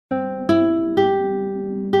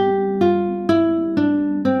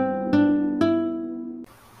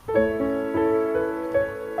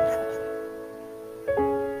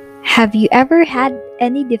Have you ever had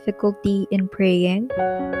any difficulty in praying,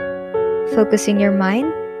 focusing your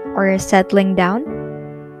mind, or settling down?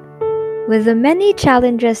 With the many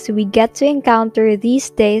challenges we get to encounter these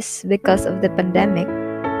days because of the pandemic,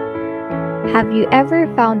 have you ever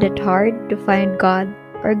found it hard to find God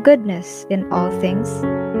or goodness in all things?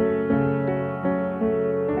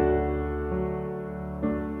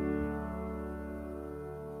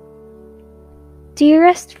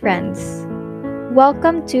 Dearest friends,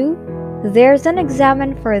 welcome to There's an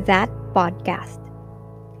Examen for That podcast.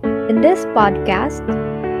 In this podcast,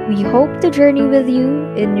 we hope to journey with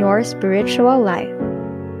you in your spiritual life.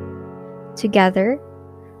 Together,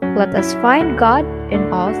 let us find God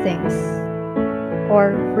in all things.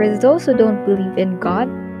 Or for those who don't believe in God,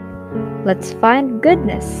 let's find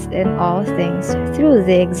goodness in all things through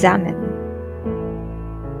the examen.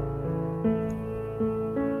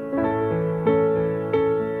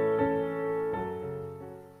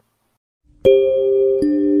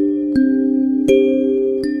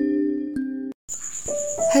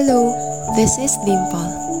 Hello, this is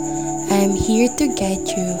Dimple. I am here to guide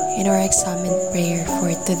you in our examen prayer for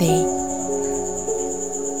today.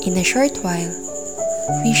 In a short while,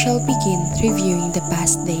 we shall begin reviewing the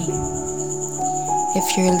past day. If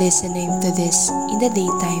you're listening to this in the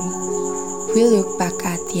daytime, we'll look back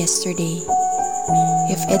at yesterday.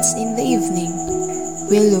 If it's in the evening,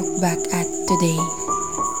 we'll look back at today.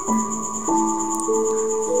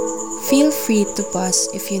 Feel free to pause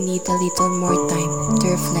if you need a little more time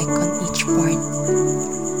to reflect on each part.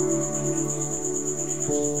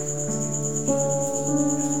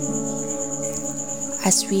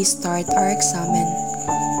 As we start our examen,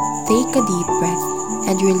 take a deep breath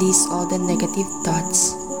and release all the negative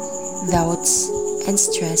thoughts, doubts, and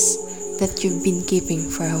stress that you've been keeping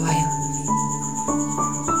for a while.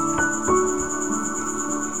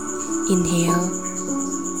 Inhale,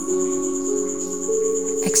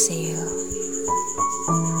 exhale.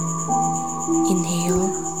 Inhale,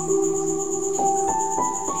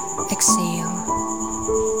 exhale.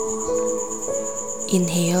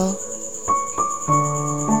 Inhale,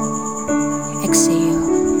 exhale.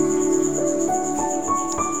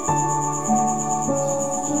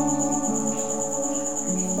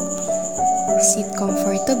 Sit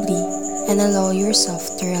comfortably and allow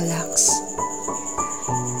yourself to relax.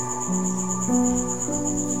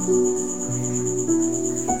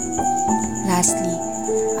 Lastly,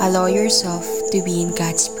 allow yourself to be in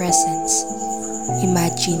God's presence.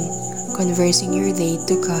 Imagine conversing your day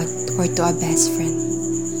to God or to a best friend.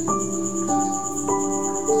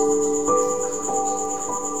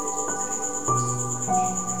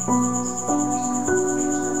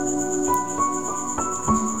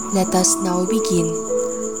 Let us now begin.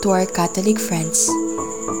 To our Catholic friends,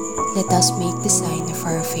 let us make the sign of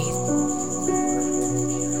our faith.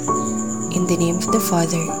 In the name of the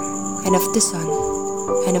Father, and of the Son,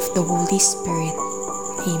 and of the Holy Spirit.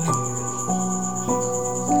 Amen.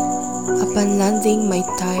 Upon landing my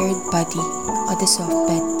tired body on the soft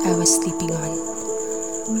bed I was sleeping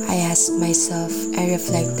on, I asked myself and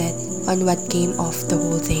reflected on what came of the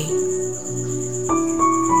whole day.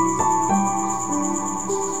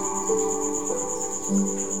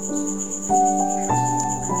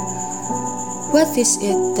 What is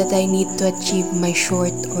it that I need to achieve my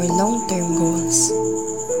short or long-term goals?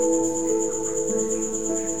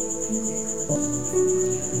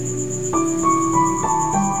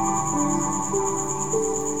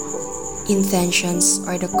 Intentions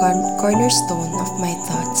are the cornerstone of my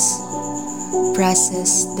thoughts,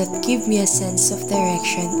 process that give me a sense of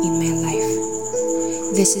direction in my life.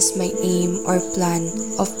 This is my aim or plan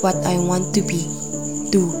of what I want to be,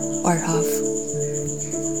 do, or have.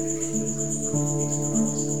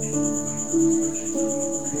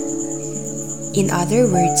 In other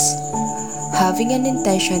words, having an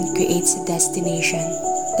intention creates a destination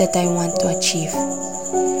that I want to achieve.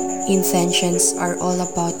 Intentions are all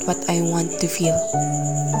about what I want to feel.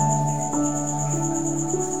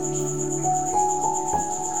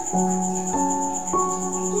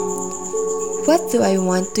 What do I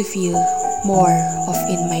want to feel more of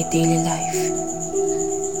in my daily life?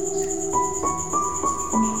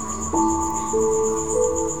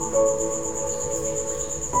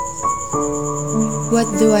 What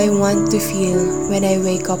do I want to feel when I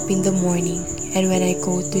wake up in the morning and when I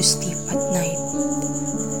go to sleep at night?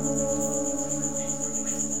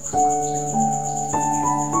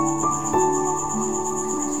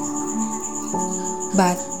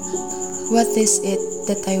 But what is it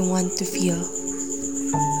that I want to feel?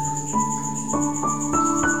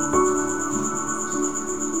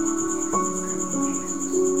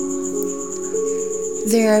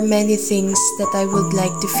 There are many things that I would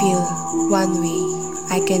like to feel. One way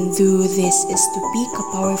I can do this is to pick a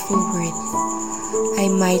powerful word.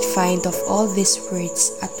 I might find of all these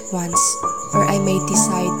words at once, or I may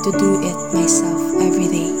decide to do it myself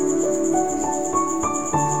every day.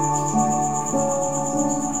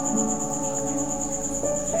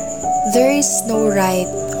 There is no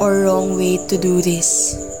right or wrong way to do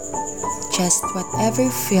this. Just whatever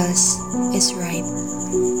feels is right.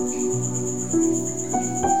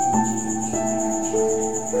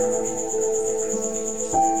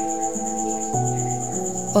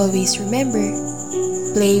 Always remember,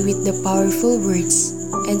 play with the powerful words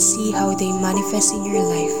and see how they manifest in your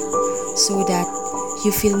life so that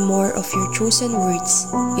you feel more of your chosen words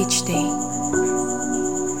each day.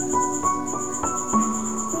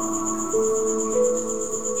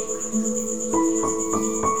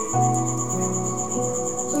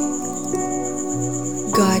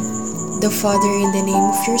 God, the Father, in the name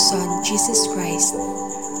of your Son, Jesus Christ,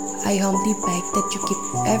 I humbly beg that you keep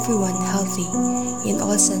everyone healthy in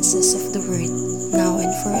all senses of the word, now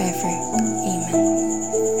and forever. Amen.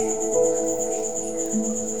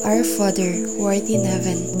 Our Father, who art in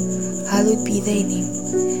heaven, hallowed be thy name.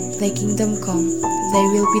 Thy kingdom come, thy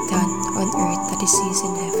will be done on earth as it is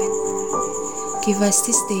in heaven. Give us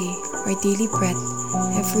this day our daily bread,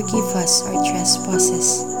 and forgive us our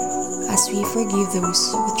trespasses, as we forgive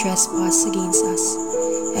those who trespass against us.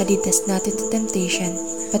 And lead us not into temptation,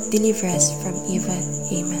 but deliver us from evil.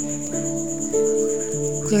 Amen.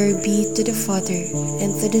 Glory be to the Father,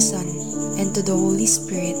 and to the Son, and to the Holy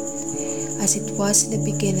Spirit, as it was in the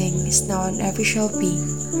beginning, is now, and ever shall be,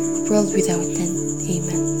 world without end.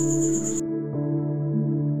 Amen.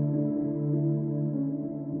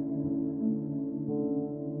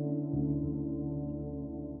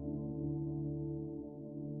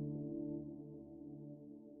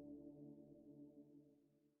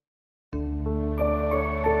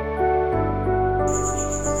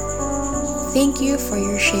 Thank you for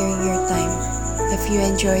your sharing your time. If you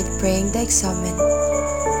enjoyed praying the examen,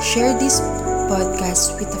 share this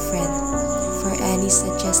podcast with a friend. For any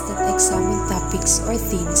suggested examen topics or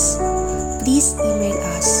themes, please email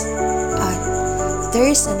us at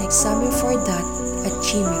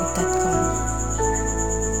thereisанexamenforthat@gmail.com.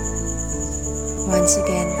 Once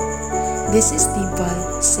again, this is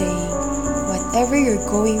Dimple saying, whatever you're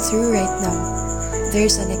going through right now,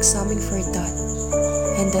 there's an examen for that.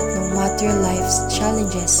 And that no matter life's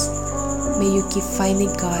challenges, may you keep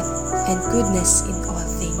finding God and goodness in all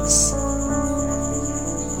things.